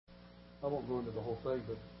I won't go into the whole thing,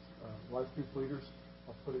 but life group leaders,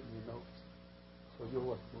 I'll put it in your notes. So you'll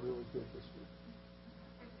look really good this week.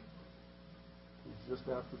 It was just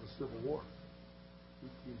after the Civil War,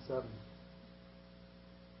 1870.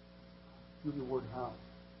 Julia Ward Howe,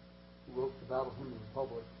 who wrote the Battle Hymn of the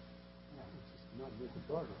Republic, which is not making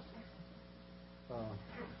progress.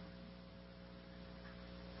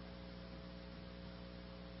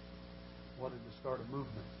 Wanted to start a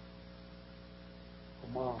movement for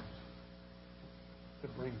moms to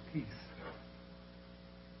bring peace.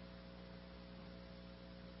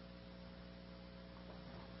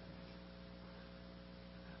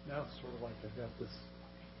 Now it's sort of like I got this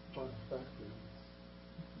fun factory.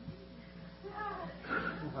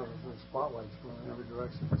 How the spotlights going in every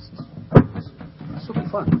direction. This will be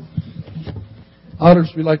fun.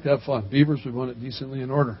 Otters, we like to have fun. Beavers, we want it decently in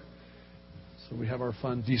order. So we have our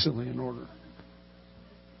fun decently in order.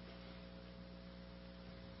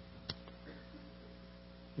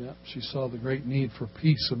 Yeah, she saw the great need for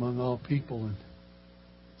peace among all people and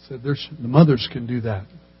said the mothers can do that.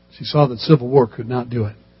 She saw that civil war could not do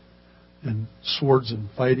it. And swords and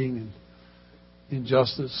fighting and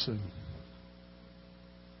injustice and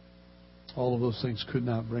all of those things could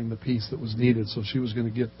not bring the peace that was needed. So she was going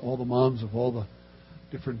to get all the moms of all the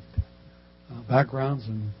different backgrounds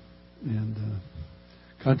and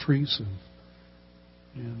countries,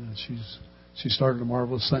 and she started a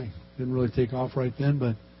marvelous thing. Didn't really take off right then,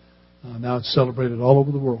 but now it's celebrated all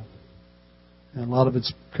over the world, and a lot of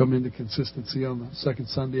it's come into consistency on the second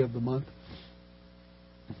Sunday of the month.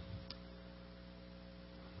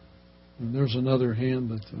 And there's another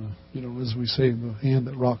hand that, as we say, the hand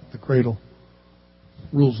that rocked the cradle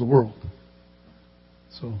rules the world.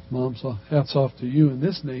 So, moms, hats off to you. In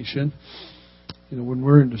this nation, when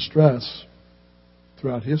we're in distress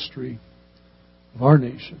throughout history of our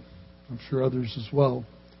nation, I'm sure others as well,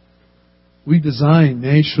 we design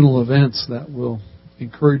national events that will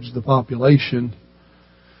encourage the population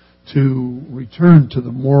to return to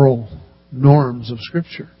the moral norms of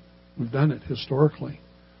Scripture. We've done it historically.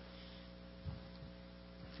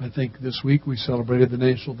 I think this week we celebrated the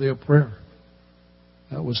National Day of Prayer.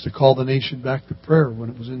 That was to call the nation back to prayer when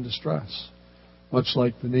it was in distress. Much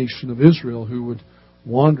like the nation of Israel, who would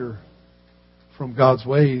wander from God's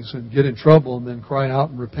ways and get in trouble and then cry out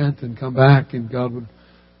and repent and come back, and God would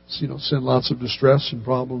send lots of distress and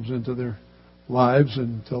problems into their lives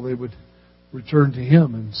until they would return to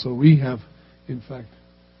Him. And so we have, in fact,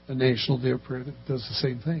 a National Day of Prayer that does the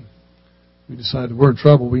same thing. We decided we're in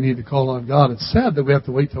trouble, we need to call on God. It's sad that we have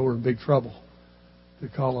to wait till we're in big trouble to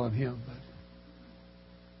call on Him. But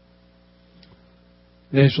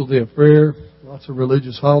National Day of Prayer, lots of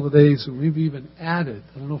religious holidays, and we've even added,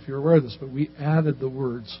 I don't know if you're aware of this, but we added the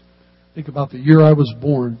words. Think about the year I was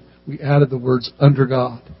born, we added the words under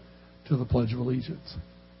God to the Pledge of Allegiance.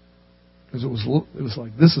 Because it was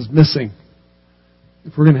like, this is missing.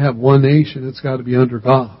 If we're going to have one nation, it's got to be under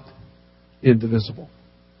God, indivisible,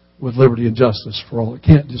 with liberty and justice for all. It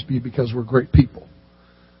can't just be because we're great people.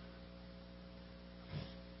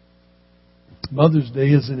 Mother's Day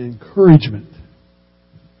is an encouragement.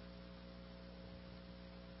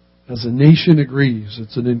 As a nation agrees,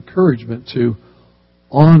 it's an encouragement to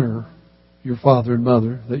honor your father and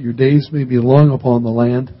mother, that your days may be long upon the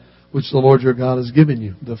land which the Lord your God has given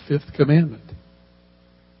you. The fifth commandment.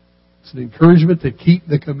 It's an encouragement to keep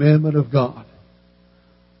the commandment of God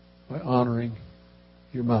by honoring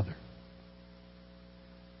your mother.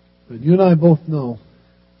 But you and I both know,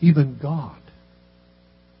 even God,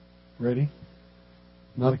 ready?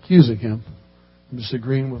 I'm not accusing Him. I'm just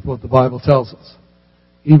agreeing with what the Bible tells us.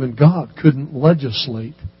 Even God couldn't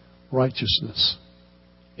legislate righteousness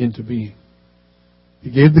into being.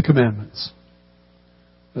 He gave the commandments.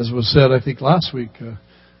 As was said, I think last week,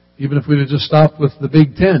 even if we'd have just stopped with the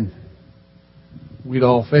Big Ten, we'd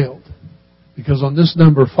all failed. Because on this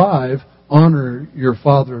number 5, honor your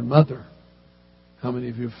father and mother, how many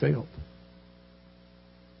of you have failed?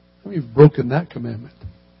 How many have broken that commandment?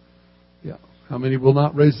 Yeah. How many will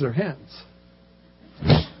not raise their hands?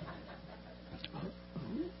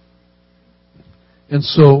 And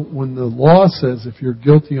so when the law says if you're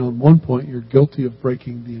guilty on one point, you're guilty of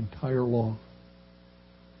breaking the entire law.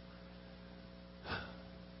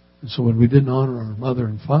 And so when we didn't honor our mother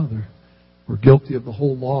and father, we're guilty of the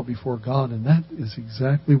whole law before God. And that is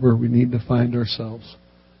exactly where we need to find ourselves.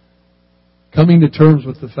 Coming to terms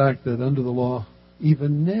with the fact that under the law,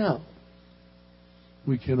 even now,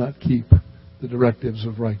 we cannot keep the directives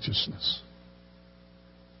of righteousness.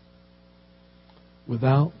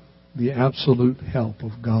 Without the absolute help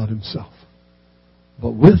of God Himself.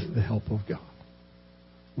 But with the help of God,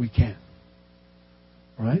 we can.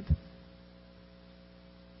 Right?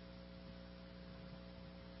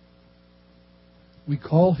 We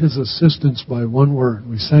call His assistance by one word.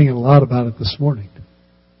 We sang a lot about it this morning.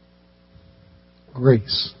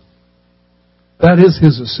 Grace. That is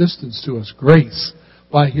His assistance to us. Grace.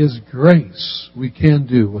 By His grace, we can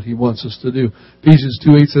do what He wants us to do. Ephesians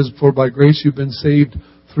 2:8 says, "For by grace you've been saved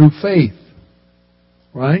through faith."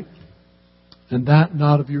 Right? And that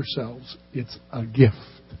not of yourselves. It's a gift.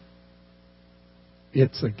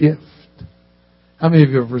 It's a gift. How many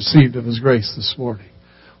of you have received of His grace this morning?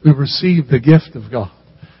 We've received the gift of God.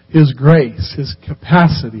 His grace, His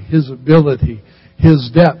capacity, His ability, His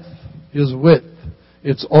depth, His width.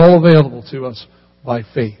 It's all available to us by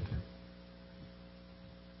faith.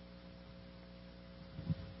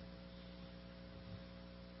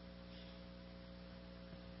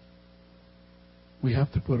 We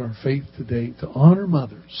have to put our faith today to honor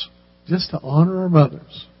mothers. Just to honor our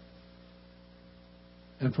mothers.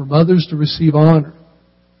 And for mothers to receive honor.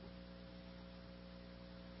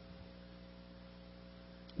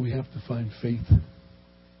 We have to find faith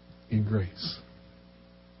in grace.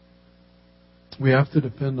 We have to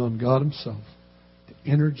depend on God Himself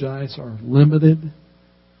to energize our limited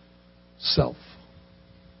self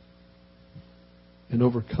and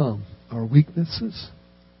overcome our weaknesses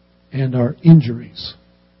and our injuries.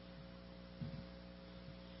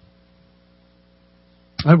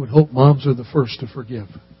 I would hope moms are the first to forgive.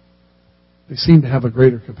 They seem to have a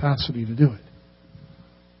greater capacity to do it.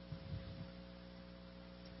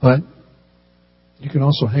 But you can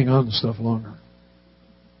also hang on to stuff longer.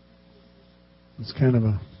 It's kind of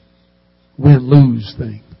a win-lose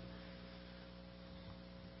thing.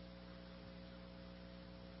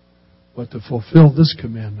 But to fulfill this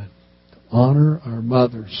commandment, to honor our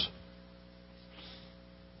mothers,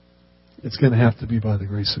 it's going to have to be by the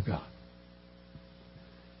grace of God.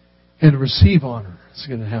 And to receive honor, it's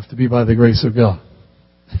going to have to be by the grace of God.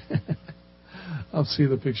 I'll see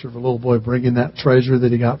the picture of a little boy bringing that treasure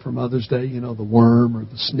that he got for Mother's Day, you know, the worm or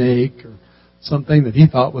the snake or something that he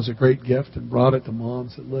thought was a great gift, and brought it to Mom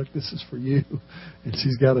and said, "Look, this is for you." And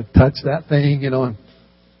she's got to touch that thing, you know, and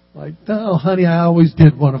like, "No, honey, I always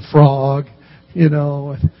did want a frog," you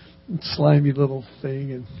know, and slimy little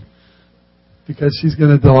thing. And because she's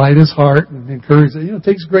going to delight his heart and encourage it. You know, it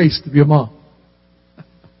takes grace to be a mom.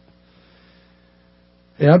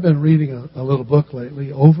 Hey, I've been reading a little book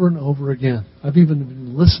lately over and over again. I've even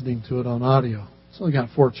been listening to it on audio. It's only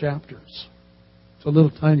got 4 chapters. It's a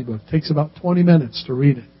little tiny book. It takes about 20 minutes to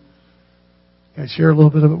read it. Can I share a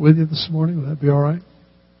little bit of it with you this morning? Would that be all right?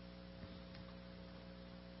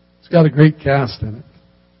 It's got a great cast in it.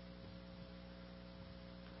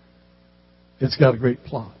 It's got a great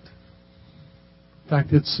plot. In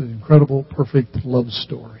fact, it's an incredible, perfect love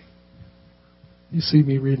story. You see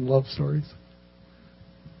me reading love stories?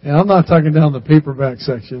 And I'm not talking down the paperback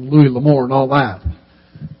section, Louis L'Amour and all that.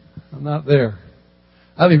 I'm not there.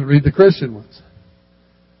 I don't even read the Christian ones.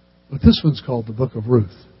 But this one's called the Book of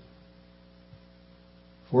Ruth.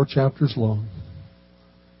 4 chapters long.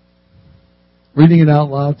 Reading it out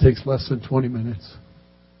loud takes less than 20 minutes.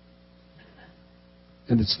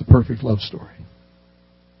 And it's the perfect love story.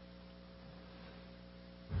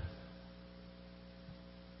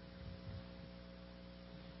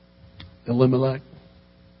 Elimelech,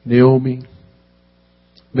 Naomi,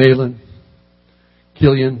 Mahlon,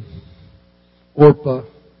 Chilion, Orpah,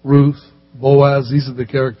 Ruth, Boaz. These are the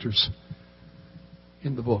characters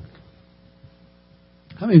in the book.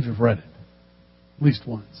 How many of you have read it? At least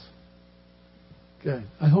once. Okay.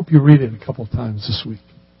 I hope you read it a couple of times this week.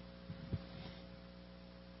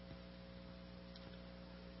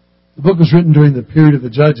 The book was written during the period of the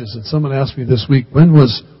Judges, and someone asked me this week, when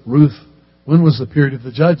was the period of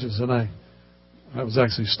the Judges? And I was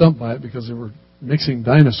actually stumped by it because they were mixing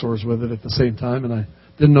dinosaurs with it at the same time, and I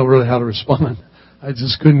didn't know really how to respond. I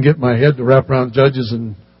just couldn't get my head to wrap around Judges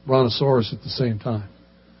and Brontosaurus at the same time.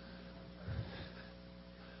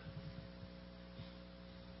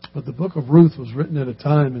 But the book of Ruth was written at a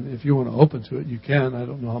time, and if you want to open to it, you can. I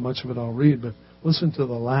don't know how much of it I'll read, but listen to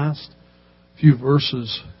the last few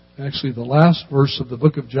verses. Actually, the last verse of the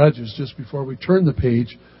book of Judges, just before we turn the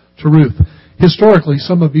page to Ruth. Historically,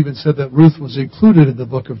 some have even said that Ruth was included in the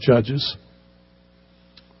book of Judges.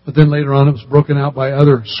 But then later on it was broken out by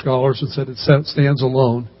other scholars and said it stands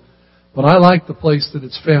alone. But I like the place that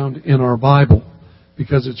it's found in our Bible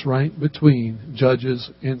because it's right between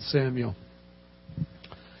Judges and Samuel.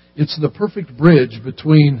 It's the perfect bridge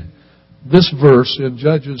between this verse in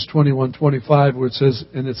Judges 21:25 where it says,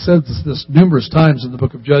 and it says this numerous times in the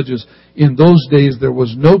book of Judges, in those days there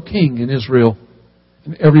was no king in Israel,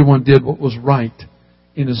 and everyone did what was right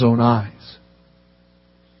in his own eyes.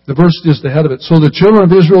 The verse just ahead of it. So the children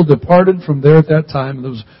of Israel departed from there at that time. And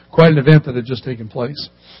there was quite an event that had just taken place.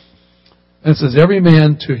 And it says, every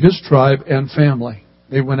man to his tribe and family.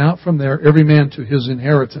 They went out from there, every man to his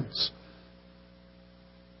inheritance.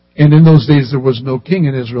 And in those days there was no king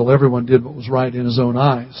in Israel. Everyone did what was right in his own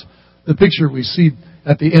eyes. The picture we see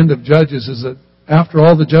at the end of Judges is that after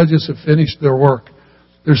all the judges have finished their work,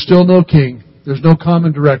 there's still no king, there's no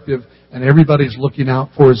common directive, and everybody's looking out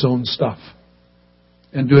for his own stuff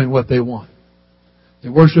and doing what they want. They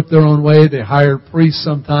worship their own way. They hired priests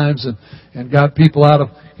sometimes and got people out of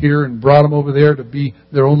here and brought them over there to be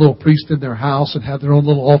their own little priest in their house and have their own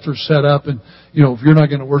little altar set up. And, if you're not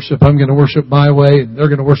going to worship, I'm going to worship my way, and they're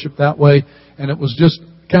going to worship that way. And it was just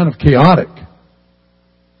kind of chaotic.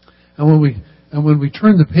 And when we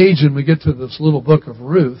turn the page and we get to this little book of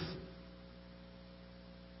Ruth,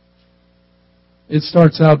 it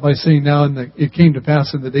starts out by saying, it came to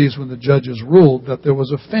pass in the days when the judges ruled that there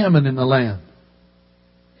was a famine in the land.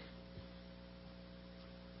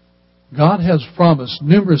 God has promised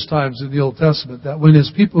numerous times in the Old Testament that when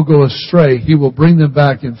His people go astray, He will bring them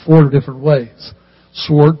back in 4 different ways.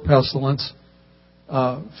 Sword, pestilence,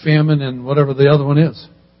 famine, and whatever the other one is.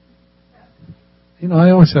 I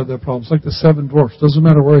always have that problem. It's like the 7 dwarfs. Doesn't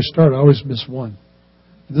matter where I start, I always miss one.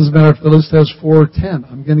 It doesn't matter if the list has 4 or 10.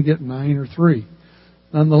 I'm going to get 9 or 3.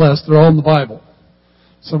 Nonetheless, they're all in the Bible.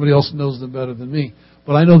 Somebody else knows them better than me.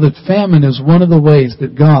 But I know that famine is one of the ways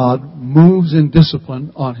that God moves in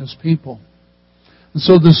discipline on His people. And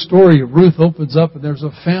so this story of Ruth opens up and there's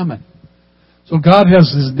a famine. So God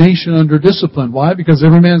has His nation under discipline. Why? Because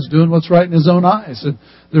every man's doing what's right in his own eyes. And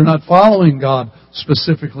they're not following God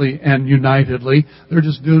specifically and unitedly. They're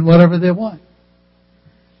just doing whatever they want.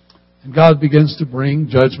 And God begins to bring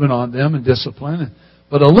judgment on them and discipline.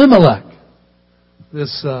 But Elimelech,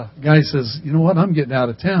 this guy says, you know what, I'm getting out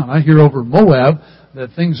of town. I hear over Moab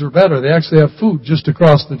that things are better. They actually have food just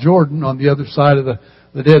across the Jordan on the other side of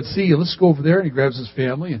the Dead Sea. Let's go over there. And he grabs his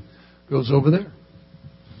family and goes over there.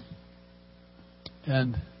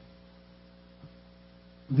 And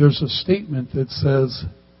there's a statement that says,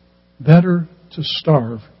 better to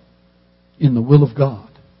starve in the will of God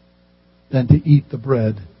than to eat the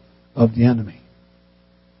bread of the enemy.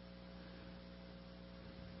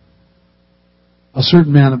 A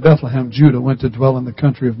certain man of Bethlehem, Judah, went to dwell in the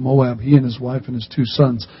country of Moab, he and his wife and his 2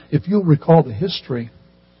 sons. If you'll recall the history,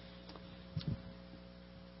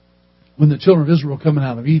 when the children of Israel were coming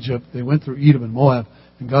out of Egypt, they went through Edom and Moab,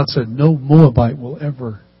 and God said, no Moabite will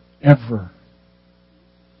ever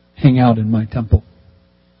hang out in my temple.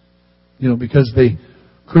 Because they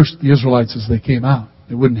cursed the Israelites as they came out.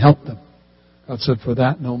 They wouldn't help them. God said, for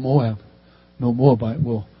that, no Moabite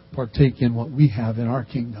will partake in what we have in our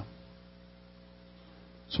kingdom.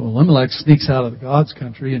 So Elimelech sneaks out of God's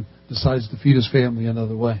country and decides to feed his family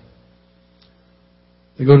another way.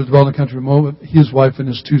 They go to dwell in the country of Moab, his wife and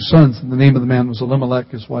his 2 sons. And the name of the man was Elimelech.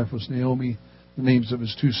 His wife was Naomi. The names of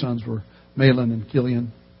his 2 sons were Mahlon and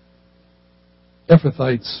Chilion,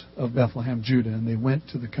 Ephrathites of Bethlehem, Judah. And they went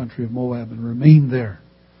to the country of Moab and remained there.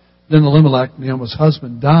 Then Elimelech, Naomi's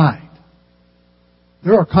husband, died.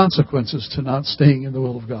 There are consequences to not staying in the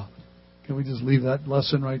will of God. Can we just leave that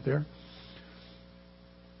lesson right there?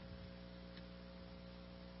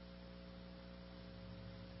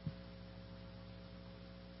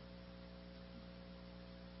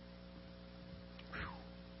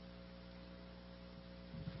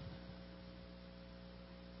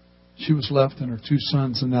 She was left and her 2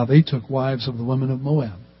 sons, and now they took wives of the women of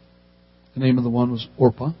Moab. The name of the one was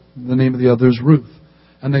Orpah, and the name of the other is Ruth.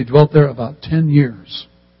 And they dwelt there about 10 years.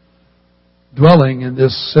 Dwelling in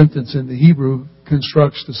this sentence in the Hebrew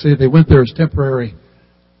constructs to say they went there as temporary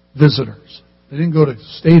visitors. They didn't go to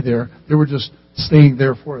stay there. They were just staying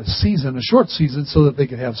there for a season, a short season, so that they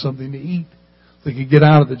could have something to eat. They could get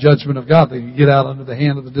out of the judgment of God. They could get out under the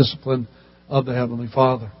hand of the discipline of the Heavenly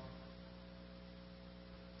Father.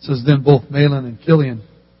 It says, then both Mahlon and Chilion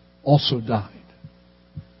also died.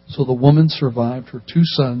 So the woman survived her 2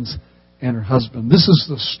 sons and her husband. This is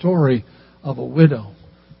the story of a widow.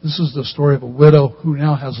 This is the story of a widow who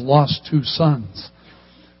now has lost 2 sons.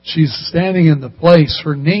 She's standing in the place.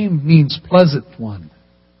 Her name means pleasant one.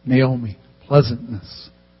 Naomi, pleasantness.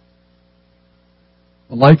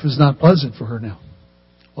 But life is not pleasant for her now.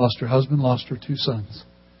 Lost her husband, lost her 2 sons.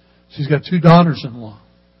 She's got 2 daughters-in-law.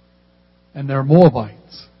 And they're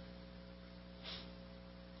Moabites.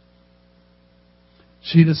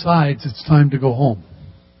 She decides it's time to go home.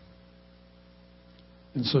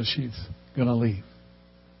 And so she's going to leave.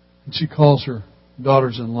 And she calls her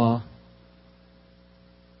daughters-in-law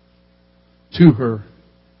to her.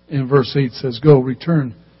 In verse 8 says, go,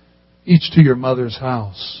 return each to your mother's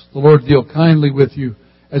house. The Lord deal kindly with you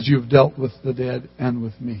as you have dealt with the dead and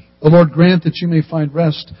with me. The Lord grant that you may find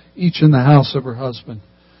rest, each in the house of her husband.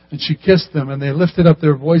 And she kissed them, and they lifted up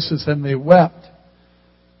their voices, and they wept.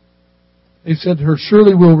 They said to her,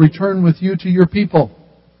 surely we'll return with you to your people.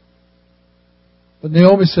 But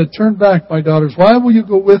Naomi said, turn back, my daughters. Why will you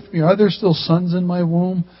go with me? Are there still sons in my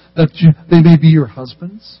womb, that they may be your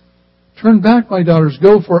husbands? Turn back, my daughters.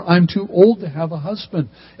 Go, for I'm too old to have a husband.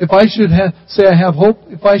 If I should say I have hope,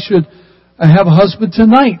 if I should have a husband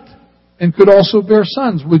tonight, and could also bear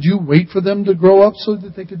sons, would you wait for them to grow up so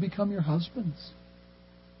that they could become your husbands?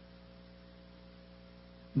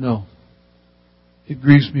 No. It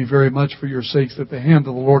grieves me very much for your sakes that the hand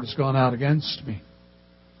of the Lord has gone out against me.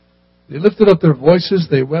 They lifted up their voices,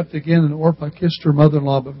 they wept again, and Orpah kissed her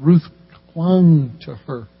mother-in-law, but Ruth clung to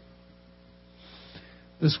her.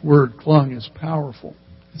 This word clung is powerful.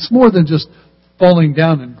 It's more than just falling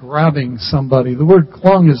down and grabbing somebody. The word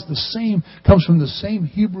clung is the same, comes from the same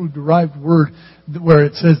Hebrew-derived word where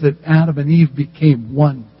it says that Adam and Eve became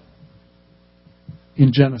one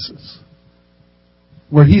in Genesis.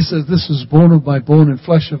 Where he says, this is bone of my bone and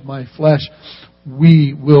flesh of my flesh.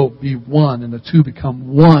 We will be one, and the two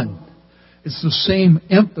become one. It's the same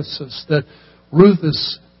emphasis that Ruth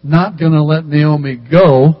is not going to let Naomi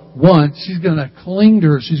go. One, she's going to cling to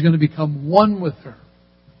her. She's going to become one with her.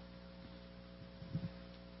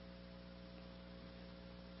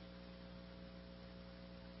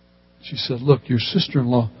 She said, look, your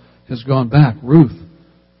sister-in-law has gone back. Ruth,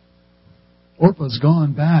 Orpah's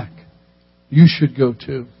gone back. You should go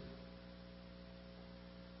too.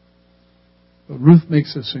 But Ruth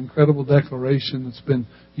makes this incredible declaration that's been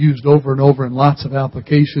used over and over in lots of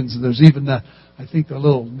applications. And there's even that, I think, the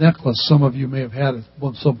little necklace some of you may have had at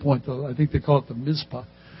some point. I think they call it the Mizpah.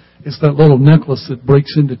 It's that little necklace that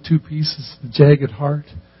breaks into two pieces, the jagged heart.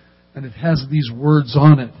 And it has these words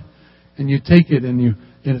on it. And you take it and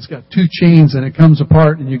it's got two chains and it comes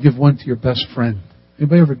apart and you give one to your best friend.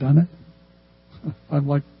 Anybody ever done it? I'm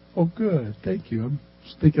like, oh, good. Thank you. I'm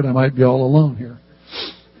just thinking I might be all alone here.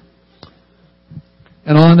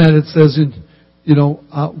 And on that it says,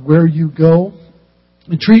 where you go,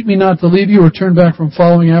 entreat me not to leave you or turn back from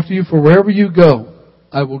following after you, for wherever you go,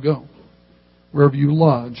 I will go. Wherever you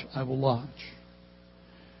lodge, I will lodge.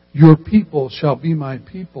 Your people shall be my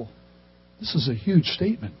people. This is a huge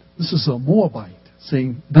statement. This is a Moabite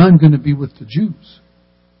saying, I'm going to be with the Jews.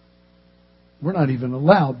 We're not even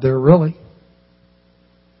allowed there, really.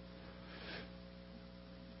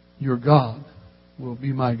 Your God will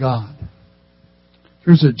be my God.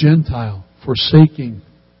 Here's a Gentile forsaking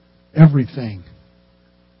everything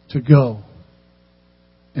to go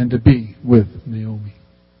and to be with Naomi.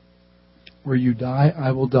 Where you die,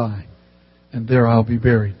 I will die, and there I'll be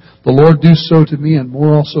buried. The Lord do so to me, and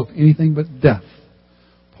more also, if anything but death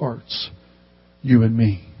parts you and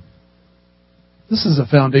me. This is a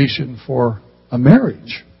foundation for a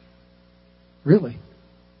marriage. Really.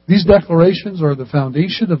 These declarations are the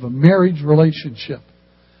foundation of a marriage relationship.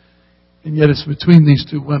 And yet it's between these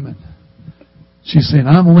two women. She's saying,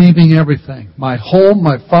 I'm leaving everything. My home,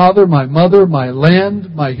 my father, my mother, my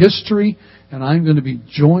land, my history, and I'm going to be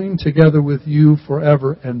joined together with you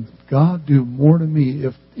forever. And God do more to me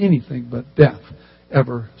if anything but death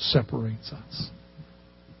ever separates us.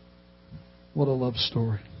 What a love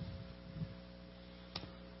story.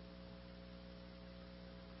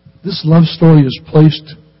 This love story is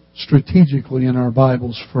placed strategically in our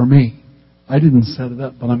Bibles for me. I didn't set it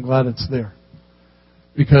up, but I'm glad it's there.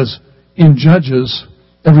 Because in Judges,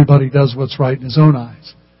 everybody does what's right in his own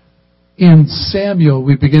eyes. In Samuel,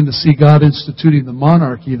 we begin to see God instituting the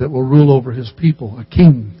monarchy that will rule over his people, a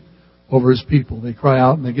king over his people. They cry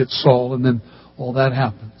out and they get Saul, and then all that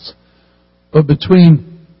happens. But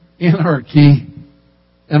between anarchy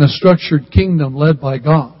and a structured kingdom led by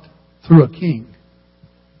God through a king,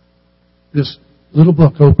 this little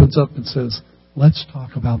book opens up and says, let's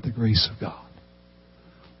talk about the grace of God.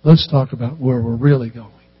 Let's talk about where we're really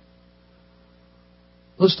going.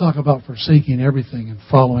 Let's talk about forsaking everything and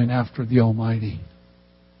following after the Almighty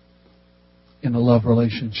in a love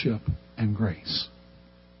relationship and grace.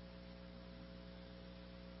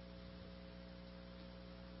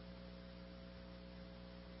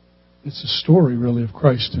 It's a story, really, of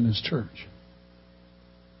Christ and His church.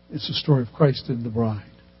 It's a story of Christ and the bride.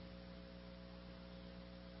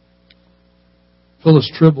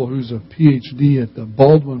 Phyllis Tribble, who's a Ph.D. at the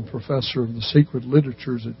Baldwin Professor of the Sacred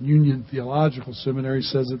Literatures at Union Theological Seminary,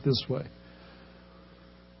 says it this way.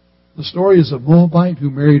 The story is of Moabite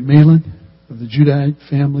who married Mahlon of the Judahite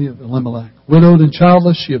family of Elimelech. Widowed and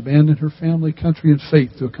childless, she abandoned her family, country, and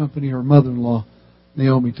faith to accompany her mother-in-law,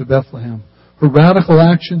 Naomi to Bethlehem. Her radical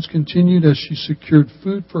actions continued as she secured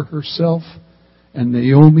food for herself and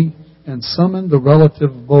Naomi and summoned the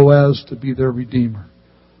relative of Boaz to be their redeemer.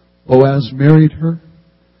 Boaz married her.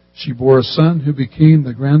 She bore a son who became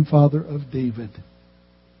the grandfather of David.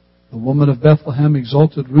 The woman of Bethlehem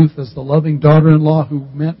exalted Ruth as the loving daughter-in-law who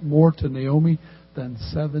meant more to Naomi than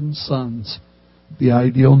 7 sons, the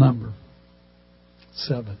ideal number.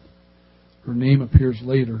 7. Her name appears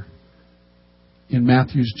later in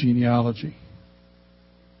Matthew's genealogy.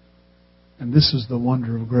 And this is the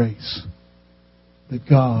wonder of grace, that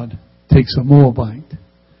God takes a Moabite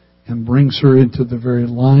and brings her into the very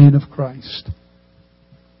line of Christ.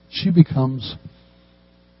 She becomes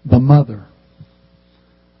the mother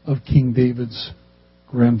of King David's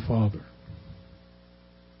grandfather.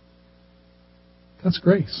 That's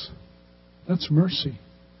grace. That's mercy.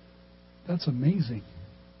 That's amazing.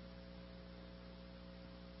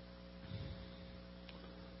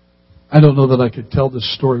 I don't know that I could tell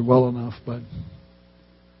this story well enough, but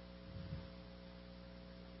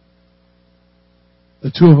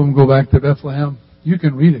the two of them go back to Bethlehem. You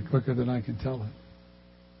can read it quicker than I can tell it.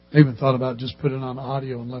 I even thought about just putting it on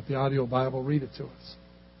audio and let the audio Bible read it to us.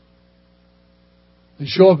 They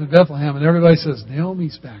show up in Bethlehem and everybody says,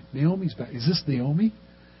 Naomi's back. Naomi's back. Is this Naomi?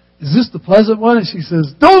 Is this the pleasant one? And she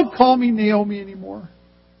says, don't call me Naomi anymore.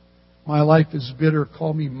 My life is bitter.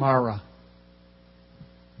 Call me Mara.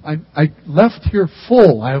 I left here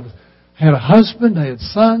full. I had a husband, I had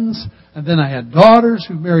sons, and then I had daughters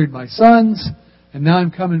who married my sons, and now I'm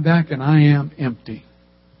coming back and I am empty.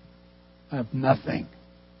 I have nothing.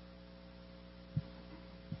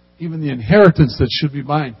 Even the inheritance that should be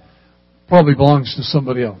mine probably belongs to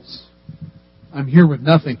somebody else. I'm here with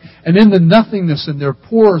nothing. And in the nothingness in their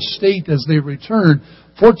poor state as they returned,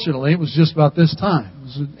 fortunately, it was just about this time. It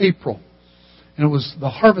was in April. And it was the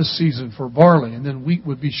harvest season for barley, and then wheat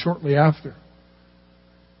would be shortly after.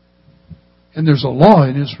 And there's a law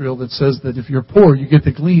in Israel that says that if you're poor, you get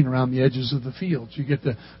to glean around the edges of the fields. You get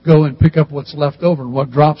to go and pick up what's left over and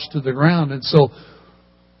what drops to the ground. And so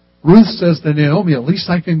Ruth says to Naomi, at least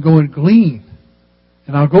I can go and glean.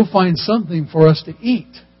 And I'll go find something for us to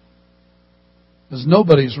eat. Because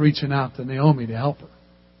nobody's reaching out to Naomi to help her.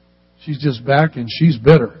 She's just back and she's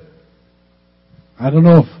bitter. I don't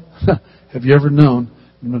know if... Have you ever known,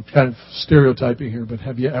 I'm kind of stereotyping here, but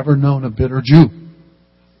have you ever known a bitter Jew?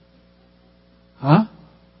 Huh?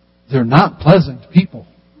 They're not pleasant people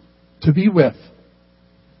to be with.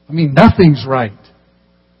 I mean, nothing's right.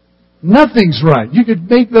 Nothing's right. You could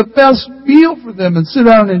make the best meal for them and sit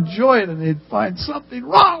down and enjoy it, and they'd find something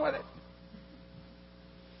wrong with it.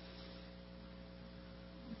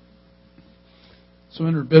 So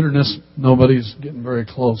in her bitterness, nobody's getting very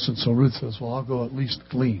close. And so Ruth says, well, I'll go at least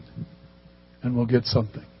glean. And we'll get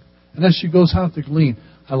something. And as she goes out to glean,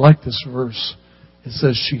 I like this verse. It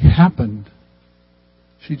says she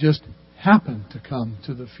just happened to come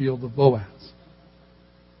to the field of Boaz.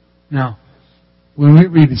 Now, when we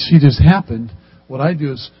read it, she just happened, what I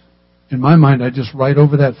do is, in my mind, I just write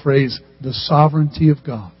over that phrase, the sovereignty of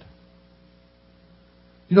God.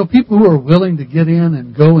 You know, people who are willing to get in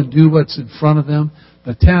and go and do what's in front of them,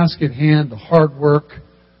 the task at hand, the hard work,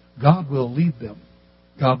 God will lead them.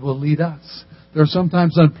 God will lead us. There are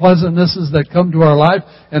sometimes unpleasantnesses that come to our life,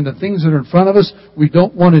 and the things that are in front of us we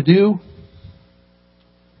don't want to do.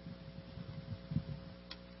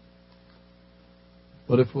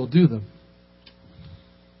 But if we'll do them,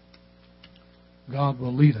 God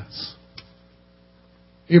will lead us.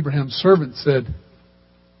 Abraham's servant said,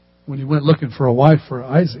 when he went looking for a wife for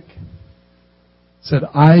Isaac, said,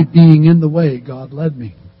 I being in the way, God led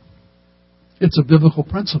me. It's a biblical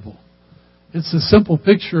principle. It's a simple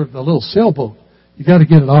picture of the little sailboat. You got to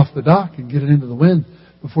get it off the dock and get it into the wind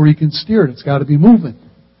before you can steer it. It's got to be moving.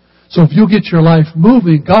 So if you'll get your life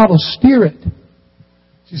moving, God will steer it.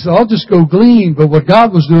 She said, I'll just go glean. But what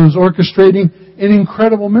God was doing was orchestrating an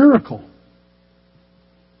incredible miracle.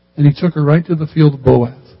 And He took her right to the field of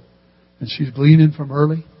Boaz. And she's gleaning from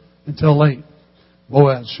early until late.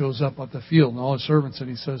 Boaz shows up at the field and all his servants, and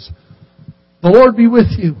he says, the Lord be with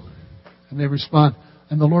you. And they respond,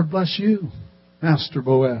 and the Lord bless you, Master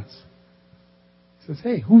Boaz. He says,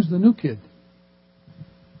 hey, who's the new kid?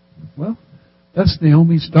 Well, that's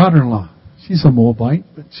Naomi's daughter-in-law. She's a Moabite,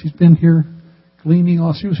 but she's been here gleaning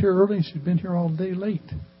all. She was here early and she's been here all day late.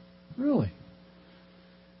 Really?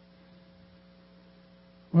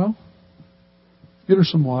 Well, get her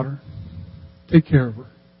some water. Take care of her.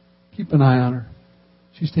 Keep an eye on her.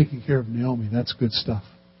 She's taking care of Naomi. That's good stuff.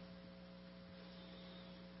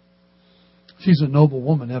 She's a noble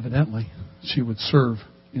woman, evidently. She would serve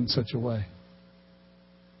in such a way.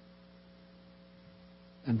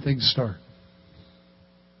 and things start.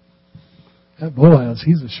 That Boaz,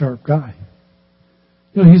 he's a sharp guy.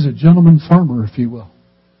 He's a gentleman farmer, if you will.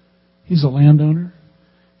 He's a landowner.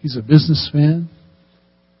 He's a businessman.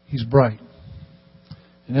 He's bright.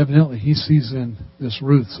 And evidently he sees in this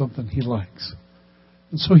Ruth something he likes.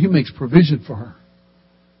 And so he makes provision for her.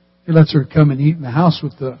 He lets her come and eat in the house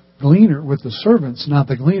with the gleaner, with the servants, not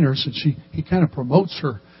the gleaners. And he kind of promotes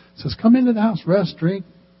her. Says, come into the house, rest, drink,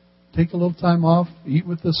 take a little time off, eat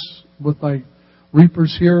with my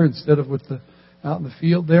reapers here instead of out in the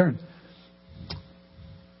field there. And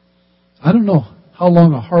I don't know how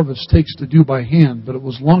long a harvest takes to do by hand, but it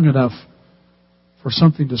was long enough for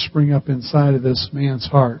something to spring up inside of this man's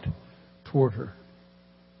heart toward her.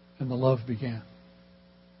 And the love began.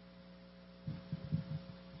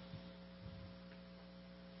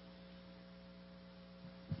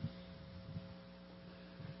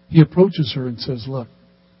 He approaches her and says, look,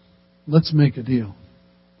 let's make a deal.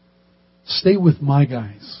 Stay with my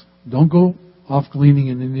guys. Don't go off gleaning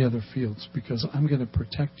in any other fields because I'm going to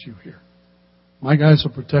protect you here. My guys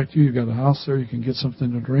will protect you. You've got a house there. You can get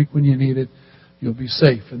something to drink when you need it. You'll be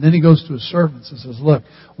safe. And then he goes to his servants and says, look,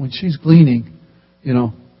 when she's gleaning,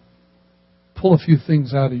 pull a few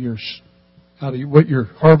things out of what you're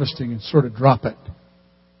harvesting and sort of drop it.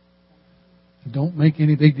 And don't make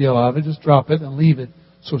any big deal out of it. Just drop it and leave it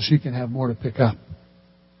so she can have more to pick up.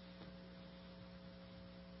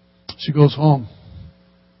 She goes home.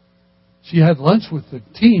 She had lunch with the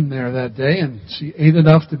team there that day, and she ate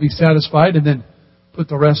enough to be satisfied and then put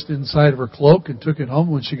the rest inside of her cloak and took it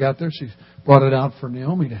home. When she got there, she brought it out for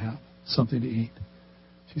Naomi to have something to eat.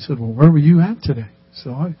 She said, well, where were you at today?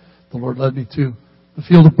 So the Lord led me to the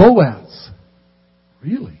field of Boaz.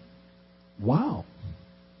 Really? Wow.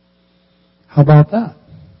 How about that?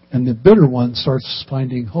 And the bitter one starts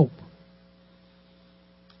finding hope.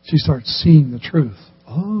 She starts seeing the truth.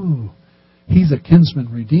 Oh, he's a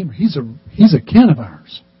kinsman redeemer. He's a kin of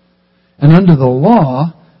ours. And under the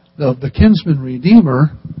law of the kinsman redeemer,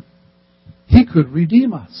 he could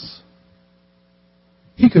redeem us.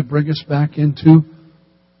 He could bring us back into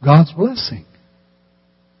God's blessing.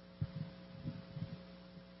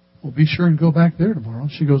 Well, be sure and go back there tomorrow.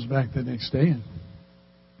 She goes back the next day and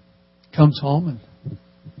comes home, and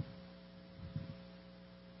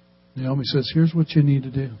Naomi says, here's what you need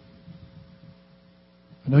to do.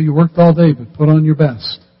 I know you worked all day, but put on your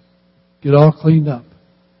best. Get all cleaned up.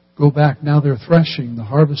 Go back. Now they're threshing. The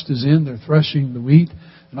harvest is in. They're threshing the wheat.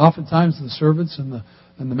 And oftentimes the servants and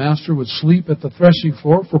the master would sleep at the threshing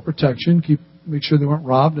floor for protection. Make sure they weren't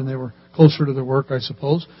robbed and they were closer to their work, I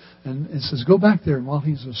suppose. And it says, go back there. And while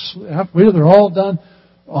he's asleep, after they're all done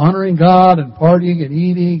honoring God and partying and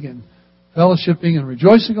eating and fellowshipping and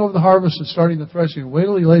rejoicing over the harvest and starting the threshing, wait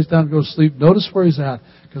till he lays down and goes to sleep. Notice where he's at,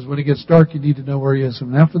 because when it gets dark, you need to know where he is.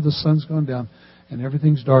 And after the sun's gone down and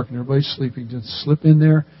everything's dark and everybody's sleeping, just slip in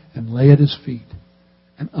there and lay at his feet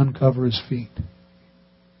and uncover his feet.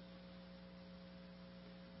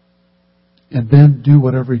 And then do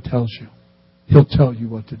whatever he tells you. He'll tell you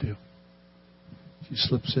what to do. She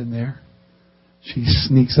slips in there. She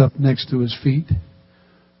sneaks up next to his feet.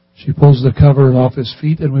 She pulls the cover off his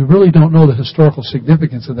feet, and we really don't know the historical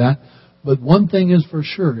significance of that. But one thing is for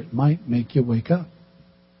sure, it might make you wake up.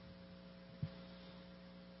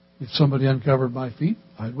 If somebody uncovered my feet,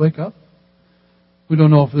 I'd wake up. We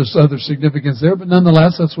don't know if there's other significance there, but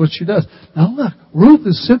nonetheless, that's what she does. Now look, Ruth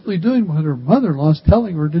is simply doing what her mother-in-law is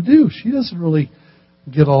telling her to do. She doesn't really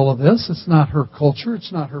get all of this. It's not her culture.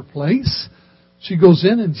 It's not her place. She goes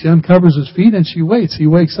in and she uncovers his feet and she waits. He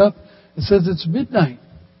wakes up and says, it's midnight.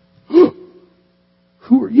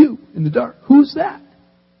 Who are you in the dark? Who's that?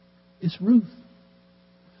 It's Ruth.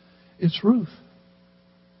 It's Ruth.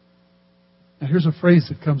 Now here's a phrase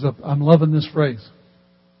that comes up. I'm loving this phrase.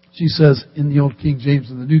 She says in the Old King James,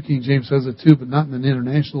 and the New King James says it too, but not in the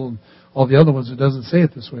International and all the other ones. It doesn't say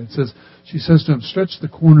it this way. It says, she says to him, stretch the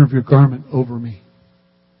corner of your garment over me.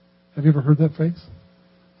 Have you ever heard that phrase?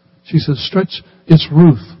 She says, it's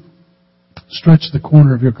Ruth. Stretch the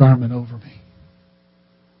corner of your garment over me.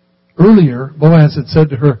 Earlier, Boaz had said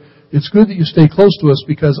to her, it's good that you stay close to us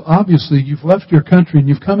because obviously you've left your country and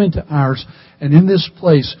you've come into ours, and in this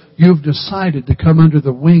place you've decided to come under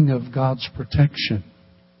the wing of God's protection.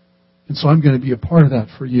 And so I'm going to be a part of that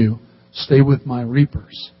for you. Stay with my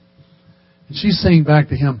reapers. And she's saying back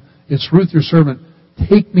to him, it's Ruth your servant,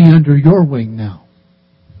 take me under your wing now.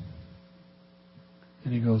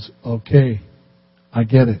 And he goes, okay, I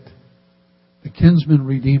get it. The kinsman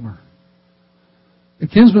redeemer. The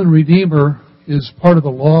kinsman redeemer is part of the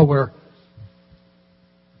law where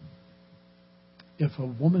if a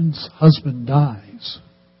woman's husband dies,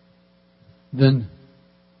 then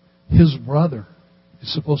his brother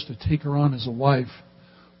is supposed to take her on as a wife,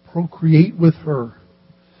 procreate with her,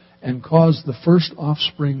 and cause the first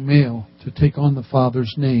offspring male to take on the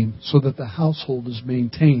father's name so that the household is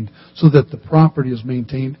maintained, so that the property is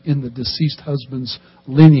maintained in the deceased husband's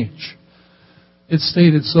lineage. It's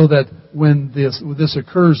stated so that when this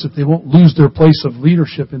occurs, that they won't lose their place of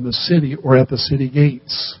leadership in the city or at the city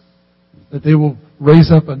gates. That they will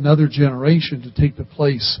raise up another generation to take the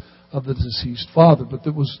place of the deceased father. But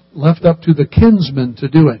it was left up to the kinsman to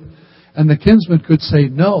do it. And the kinsman could say,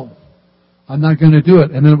 no, I'm not going to do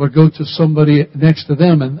it. And then it would go to somebody next to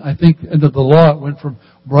them. And I think under the law it went from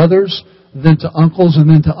brothers, then to uncles, and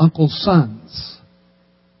then to uncles' sons.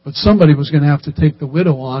 But somebody was going to have to take the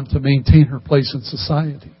widow on to maintain her place in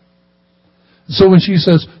society. So when she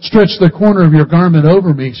says, stretch the corner of your garment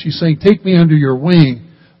over me, she's saying, take me under your wing,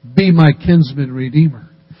 be my kinsman redeemer.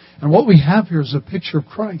 And what we have here is a picture of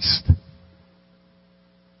Christ.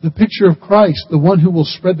 The picture of Christ, the one who will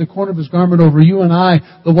spread the corner of His garment over you and I,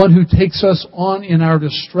 the one who takes us on in our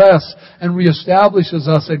distress and reestablishes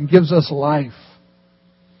us and gives us life.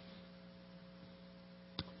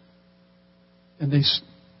 And they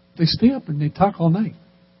stay up and they talk all night.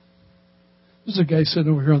 There's a guy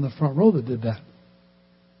sitting over here on the front row that did that.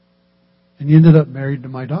 And he ended up married to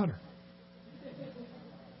my daughter.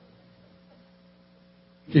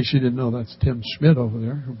 In case you didn't know, that's Tim Schmidt over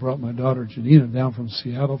there, who brought my daughter Janina down from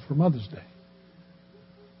Seattle for Mother's Day.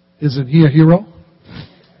 Isn't he a hero?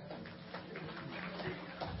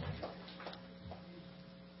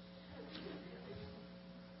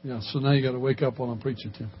 Yeah, so now you got to wake up while I'm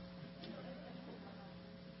preaching, Tim.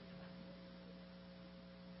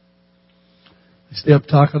 They stay up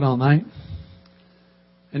talking all night.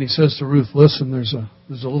 And he says to Ruth, listen, there's a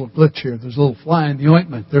little glitch here. There's a little fly in the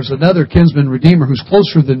ointment. There's another kinsman redeemer who's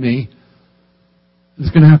closer than me. It's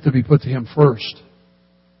going to have to be put to him first.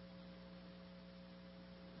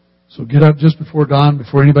 So get up just before dawn,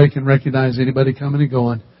 before anybody can recognize anybody coming and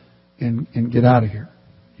going, and get out of here.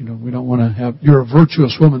 You know, we don't want to have... You're a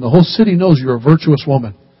virtuous woman. The whole city knows you're a virtuous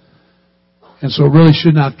woman. And so it really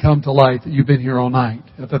should not come to light that you've been here all night.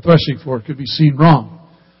 At the threshing floor, it could be seen wrong.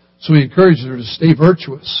 So he encourages her to stay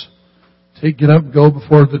virtuous. Get up and go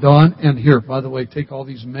before the dawn. And here, by the way, take all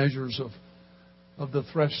these measures of the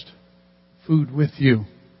threshed food with you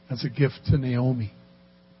as a gift to Naomi.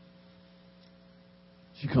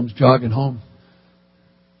 She comes jogging home.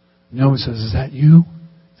 Naomi says, is that you?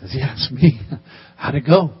 He says, yeah, it's me. How'd it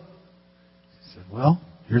go? She said, well,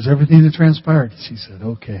 here's everything that transpired. She said,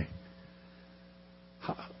 okay.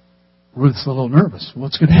 Ruth's a little nervous.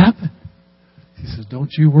 What's going to happen? He says,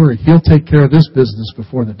 don't you worry. He'll take care of this business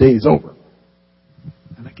before the day is over.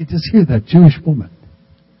 And I could just hear that Jewish woman.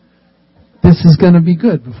 This is going to be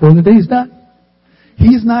good before the day's done.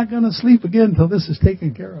 He's not going to sleep again until this is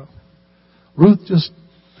taken care of. Ruth just,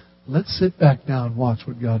 let's sit back now and watch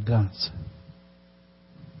what God does.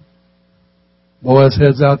 Boaz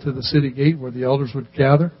heads out to the city gate where the elders would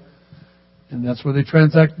gather. And that's where they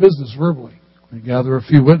transact business verbally. They gather a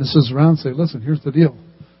few witnesses around and say, listen, here's the deal.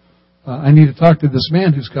 I need to talk to this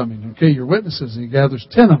man who's coming. Okay, your witnesses. And he gathers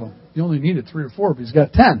 10 of them. He only needed 3 or 4, but he's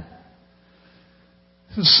got 10.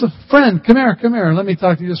 He says, friend, come here. Let me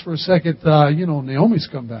talk to you just for a second. Naomi's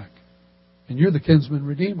come back. And you're the kinsman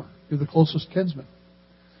redeemer. You're the closest kinsman.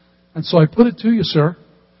 And so I put it to you, sir.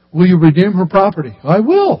 Will you redeem her property? I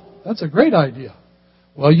will. That's a great idea.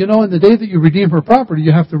 Well, in the day that you redeem her property,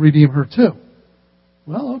 you have to redeem her too.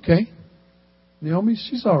 Well, okay. Naomi,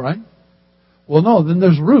 she's all right. Well, no, then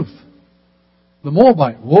there's Ruth, the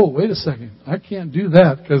Moabite. Whoa, wait a second. I can't do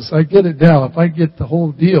that because I get it down. If I get the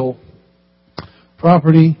whole deal,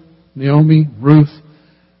 property, Naomi, Ruth,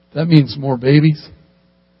 that means more babies.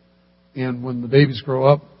 And when the babies grow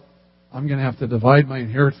up, I'm going to have to divide my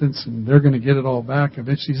inheritance and they're going to get it all back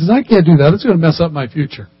eventually. He says, I can't do that. It's going to mess up my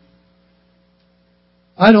future.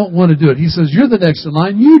 I don't want to do it. He says, you're the next in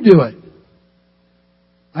line. You do it.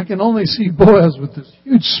 I can only see Boaz with this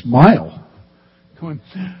huge smile going,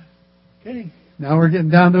 okay, now we're getting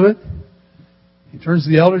down to it. He turns to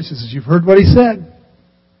the elders. He says, you've heard what he said.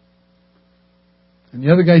 And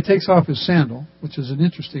the other guy takes off his sandal, which is an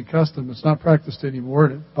interesting custom. It's not practiced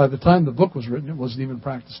anymore. By the time the book was written, it wasn't even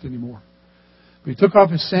practiced anymore. But he took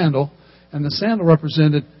off his sandal, and the sandal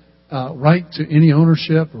represented right to any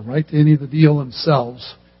ownership or right to any of the deal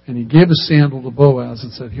themselves. And he gave his sandal to Boaz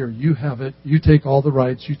and said, here, you have it. You take all the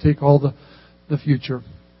rights. You take all the future.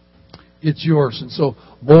 It's yours. And so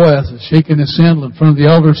Boaz is shaking his sandal in front of the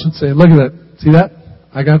elders and saying, look at that. See that?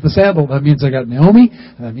 I got the sandal. That means I got Naomi.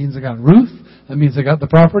 And that means I got Ruth. That means I got the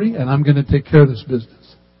property. And I'm going to take care of this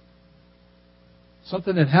business.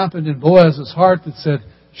 Something had happened in Boaz's heart that said,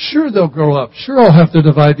 Sure, they'll grow up. Sure, I'll have to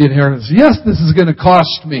divide the inheritance. Yes, this is going to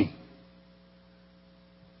cost me.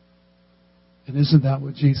 And isn't that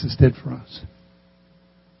what Jesus did for us?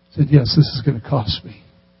 He said, yes, this is going to cost me.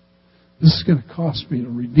 This is going to cost me to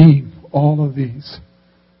redeem all of these.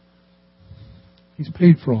 He's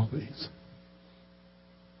paid for all these.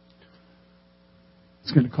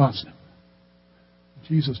 It's going to cost him.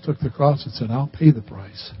 Jesus took the cross and said, I'll pay the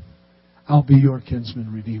price. I'll be your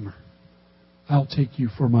kinsman redeemer. I'll take you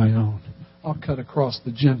for my own. I'll cut across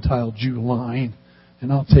the Gentile Jew line,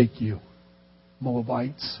 and I'll take you,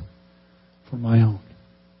 Moabites, for my own.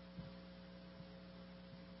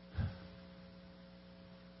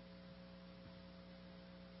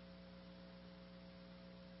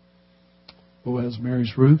 Boaz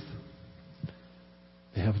marries Ruth.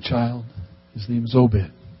 They have a child. His name is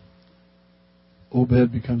Obed.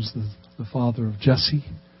 Obed becomes the father of Jesse.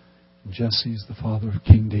 And Jesse is the father of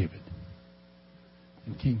King David.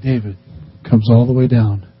 And King David comes all the way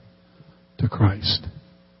down to Christ.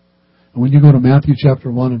 And when you go to Matthew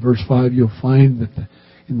chapter 1 and verse 5, you'll find that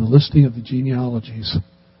in the listing of the genealogies,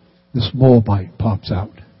 this Moabite pops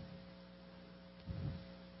out.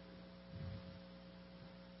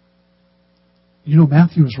 You know,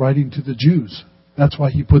 Matthew was writing to the Jews. That's why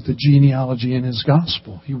he put the genealogy in his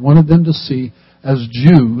gospel. He wanted them to see, as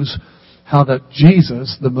Jews, how that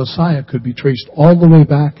Jesus, the Messiah, could be traced all the way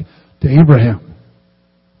back to Abraham.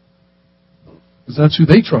 Because that's who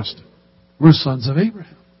they trusted. We're sons of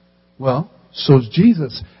Abraham. Well, so's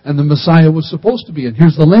Jesus. And the Messiah was supposed to be. And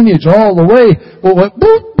here's the lineage all the way. Well, what,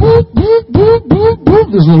 boop, boop, boop, boop, boop,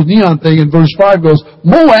 boop. This little neon thing in verse 5 goes,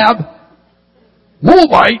 Moab,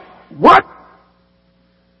 Moabite, what?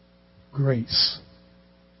 Grace.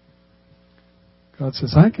 God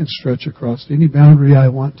says, I can stretch across any boundary I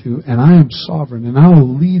want to, and I am sovereign, and I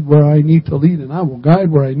will lead where I need to lead, and I will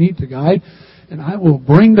guide where I need to guide, and I will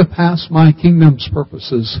bring to pass my kingdom's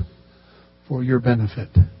purposes for your benefit,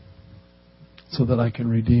 so that I can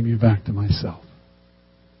redeem you back to myself.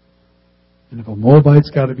 And if a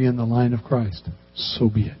Moabite's got to be in the line of Christ, so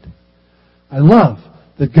be it. I love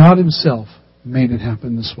that God Himself made it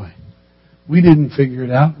happen this way. We didn't figure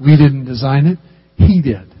it out. We didn't design it. He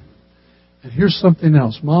did. And here's something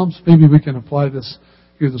else. Moms, maybe we can apply this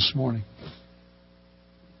here this morning.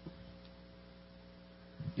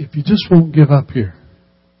 If you just won't give up here.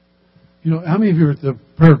 You know, how many of you were at the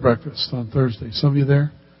prayer breakfast on Thursday? Some of you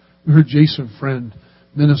there? We heard Jason Friend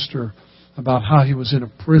minister about how he was in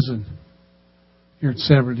a prison here in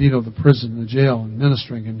San Bernardino, the prison, the jail, and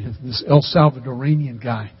ministering. And this El Salvadorian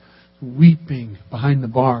guy weeping behind the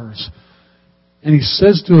bars. And he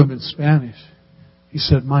says to him in Spanish, he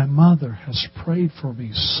said, my mother has prayed for me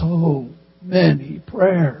so many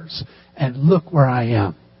prayers, and look where I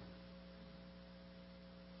am.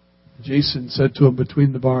 Jason said to him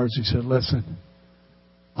between the bars, he said, listen,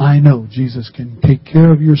 I know Jesus can take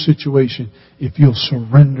care of your situation if you'll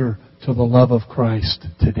surrender to the love of Christ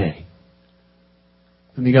today.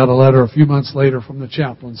 And he got a letter a few months later from the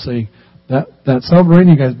chaplain saying that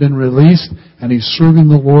Salvadorian guy's been released and he's serving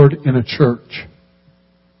the Lord in a church.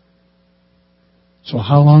 So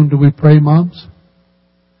how long do we pray, moms?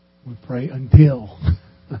 We pray until.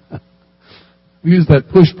 We use that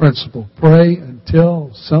push principle. Pray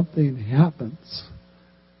until something happens.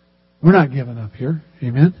 We're not giving up here.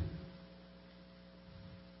 Amen?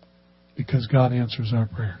 Because God answers our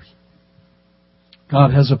prayers.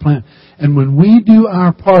 God has a plan. And when we do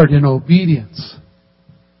our part in obedience,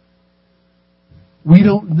 we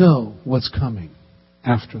don't know what's coming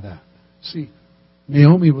after that. See,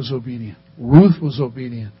 Naomi was obedient. Ruth was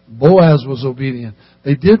obedient. Boaz was obedient.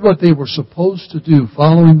 They did what they were supposed to do,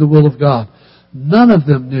 following the will of God. None of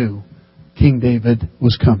them knew King David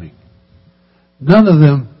was coming. None of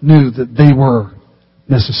them knew that they were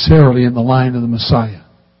necessarily in the line of the Messiah.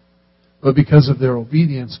 But because of their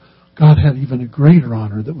obedience, God had even a greater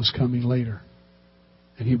honor that was coming later.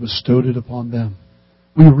 And He bestowed it upon them.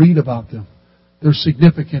 We read about them. They're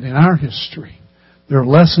significant in our history. They're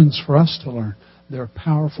lessons for us to learn. They're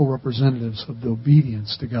powerful representatives of the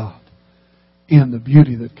obedience to God and the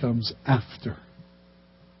beauty that comes after.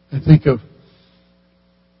 I think of,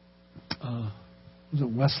 was it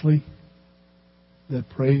Wesley that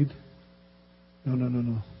prayed? No.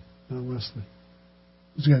 Not Wesley.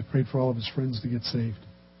 This guy prayed for all of his friends to get saved.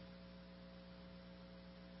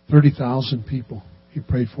 30,000 people he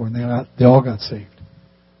prayed for, and they all got saved.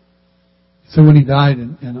 So when he died,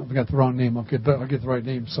 and I got the wrong name, I'll get the right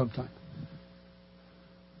name sometime.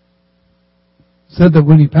 Said that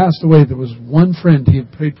when he passed away, there was one friend he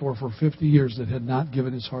had prayed for 50 years that had not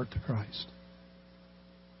given his heart to Christ.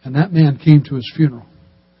 And that man came to his funeral.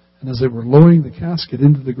 And as they were lowering the casket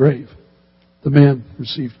into the grave, the man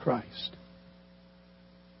received Christ.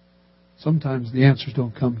 Sometimes the answers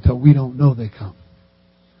don't come until we don't know they come.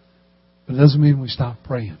 But it doesn't mean we stop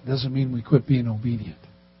praying. It doesn't mean we quit being obedient.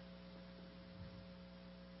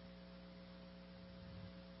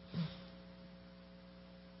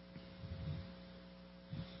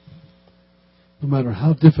 No matter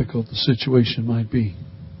how difficult the situation might be,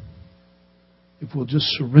 if we'll just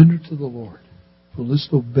surrender to the Lord, if we'll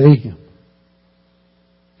just obey Him,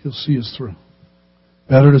 He'll see us through.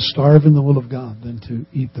 Better to starve in the will of God than to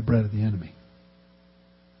eat the bread of the enemy.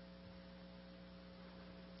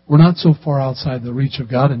 We're not so far outside the reach of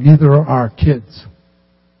God, and neither are our kids,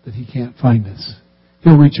 that He can't find us.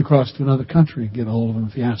 He'll reach across to another country and get a hold of them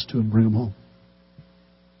if He has to and bring them home.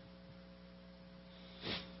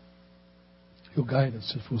 He'll guide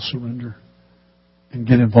us if we'll surrender and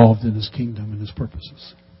get involved in His kingdom and His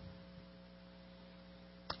purposes.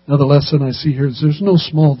 Another lesson I see here is there's no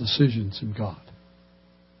small decisions in God.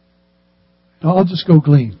 Now, I'll just go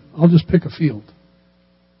glean. I'll just pick a field.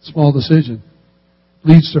 Small decision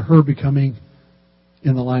leads to her becoming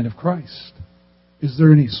in the line of Christ. Is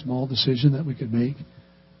there any small decision that we could make?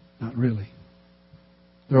 Not really.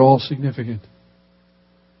 They're all significant.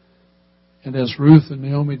 And as Ruth and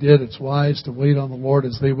Naomi did, it's wise to wait on the Lord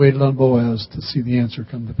as they waited on Boaz to see the answer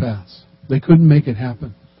come to pass. They couldn't make it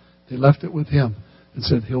happen. They left it with Him and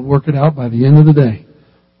said, He'll work it out by the end of the day.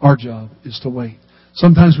 Our job is to wait.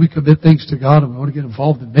 Sometimes we commit things to God and we want to get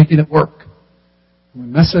involved in making it work. And we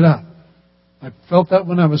mess it up. I felt that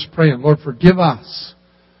when I was praying. Lord, forgive us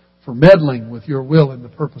for meddling with Your will and the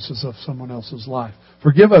purposes of someone else's life.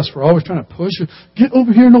 Forgive us for always trying to push it. Get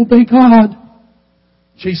over here and obey God.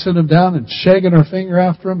 Chasing them down and shagging our finger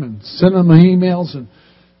after them and sending them emails and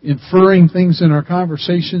inferring things in our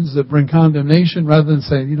conversations that bring condemnation rather than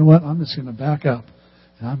saying, you know what, I'm just going to back up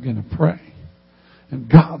and I'm going to pray. And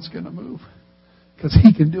God's going to move. Because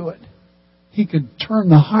He can do it. He can turn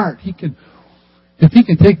the heart. If He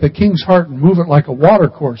can take the king's heart and move it like a water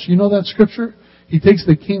course. You know that scripture? He takes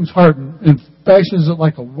the king's heart and fashions it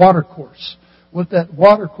like a water course. What that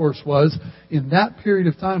water course was in that period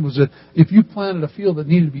of time was that if you planted a field that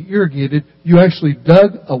needed to be irrigated, you actually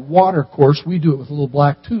dug a water course. We do it with little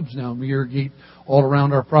black tubes now, and we irrigate all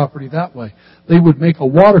around our property that way. They would make a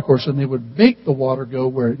water course, and they would make the water go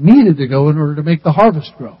where it needed to go in order to make the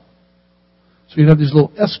harvest grow. So you'd have these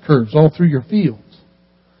little S-curves all through your fields.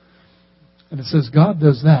 And it says God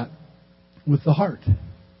does that with the heart.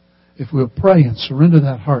 If we'll pray and surrender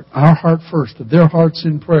that heart, our heart first, to their hearts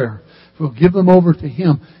in prayer, if we'll give them over to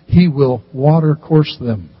Him, He will water course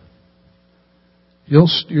them. He'll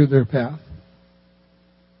steer their path.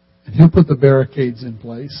 And He'll put the barricades in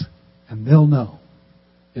place. And they'll know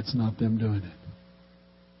it's not them doing it.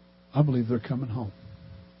 I believe they're coming home.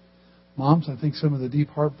 Moms, I think some of the deep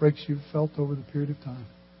heartbreaks you've felt over the period of time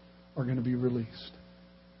are going to be released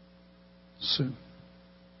soon.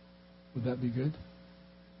 Would that be good?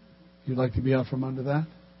 You'd like to be out from under that?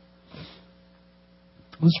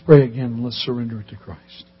 Let's pray again and let's surrender it to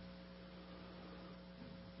Christ.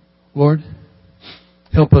 Lord,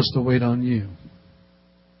 help us to wait on You.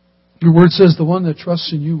 Your word says the one that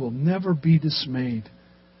trusts in You will never be dismayed.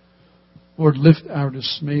 Lord, lift our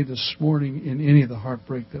dismay this morning in any of the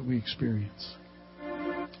heartbreak that we experience.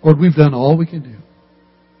 Lord, we've done all we can do.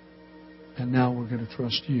 And now we're going to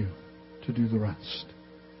trust You to do the rest.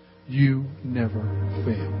 You never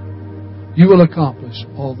fail. You will accomplish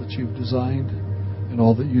all that You've designed and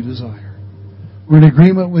all that You desire. We're in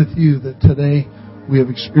agreement with You that today we have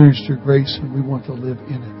experienced Your grace and we want to live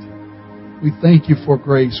in it. We thank You for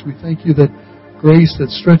grace. We thank You that grace that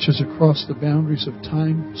stretches across the boundaries of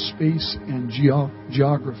time, space, and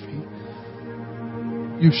geography.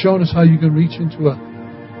 You've shown us how You can reach into a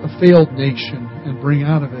failed nation and bring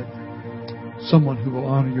out of it someone who will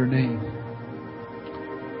honor Your name.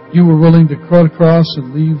 You were willing to cut across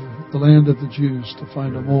and leave the land of the Jews to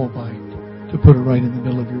find a Moabite, to put her right in the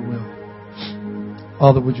middle of Your will.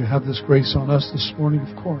 Father, would You have this grace on us this morning?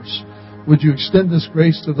 Of course. Would You extend this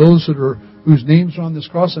grace to those whose names are on this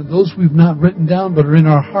cross and those we've not written down but are in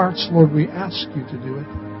our hearts? Lord, we ask You to do it.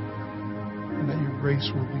 And that Your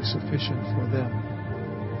grace will be sufficient for them.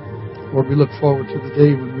 Lord, we look forward to the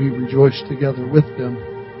day when we rejoice together with them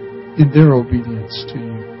in their obedience to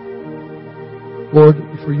You. Lord,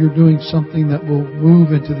 for You're doing something that will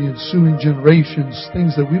move into the ensuing generations,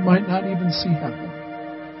 things that we might not even see happen.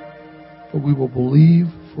 But we will believe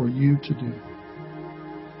for You to do.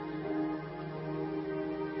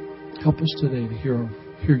 Help us today to hear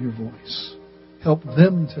Your voice. Help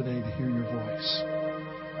them today to hear Your voice.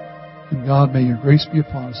 And God, may Your grace be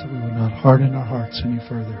upon us that we will not harden our hearts any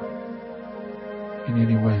further. in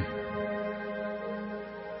any way.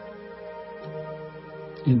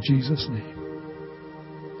 In Jesus' name.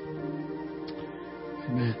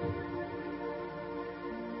 Amen.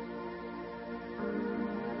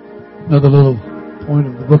 Another little point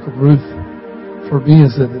of the book of Ruth for me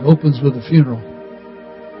is that it opens with a funeral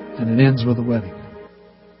and it ends with a wedding.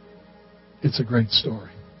 It's a great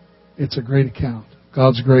story. It's a great account.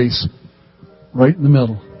 God's grace right in the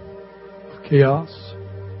middle of chaos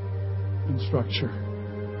and structure.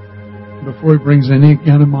 Before He brings any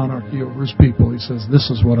kind of monarchy over His people, He says, this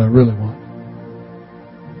is what I really want.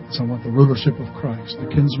 So I want the rulership of Christ, the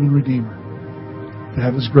kinsman redeemer, to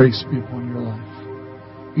have His grace be upon your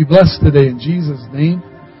life. Be blessed today in Jesus' name.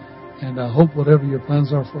 And I hope whatever your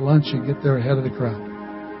plans are for lunch, you get there ahead of the crowd.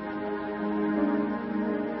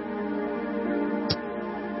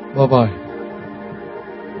 Bye-bye.